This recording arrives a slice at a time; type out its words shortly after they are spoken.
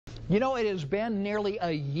You know, it has been nearly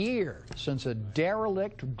a year since a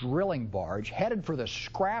derelict drilling barge headed for the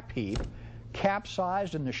scrap heap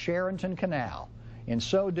capsized in the Charenton Canal. In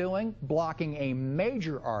so doing, blocking a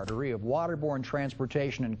major artery of waterborne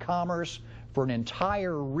transportation and commerce for an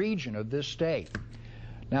entire region of this state.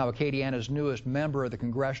 Now, Acadiana's newest member of the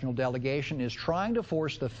congressional delegation is trying to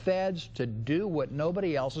force the feds to do what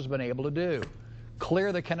nobody else has been able to do: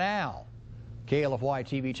 clear the canal. KLFY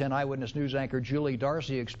TV 10 Eyewitness News anchor Julie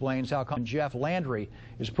Darcy explains how Jeff Landry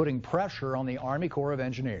is putting pressure on the Army Corps of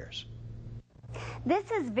Engineers.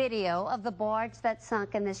 This is video of the barge that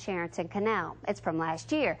sunk in the Charenton Canal. It's from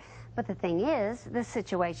last year, but the thing is, the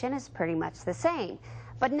situation is pretty much the same.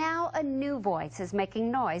 But now a new voice is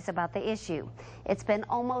making noise about the issue. It's been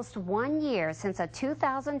almost 1 year since a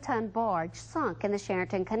 2,000-ton barge sunk in the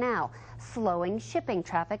Charenton Canal, slowing shipping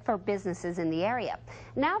traffic for businesses in the area.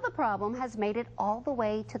 Now the problem has made it all the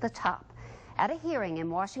way to the top. At a hearing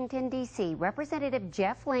in Washington, D.C., Representative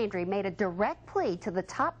Jeff Landry made a direct plea to the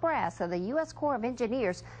top brass of the U.S. Corps of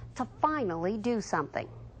Engineers to finally do something.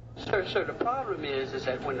 Sir, the problem is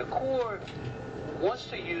that when the Corps wants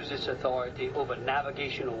to use its authority over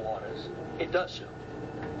navigational waters, it does so.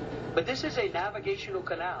 But this is a navigational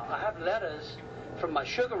canal. I have letters from my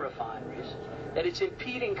sugar refineries that it's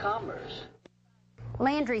impeding commerce.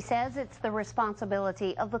 Landry says it's the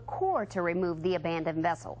responsibility of the Corps to remove the abandoned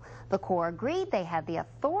vessel. The Corps agreed they had the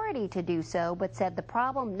authority to do so, but said the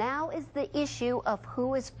problem now is the issue of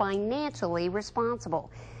who is financially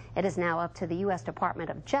responsible. It is now up to the U.S.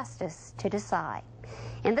 Department of Justice to decide.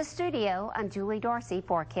 In the studio, I'm Julie Darcy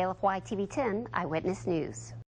for KLFY TV 10 Eyewitness News.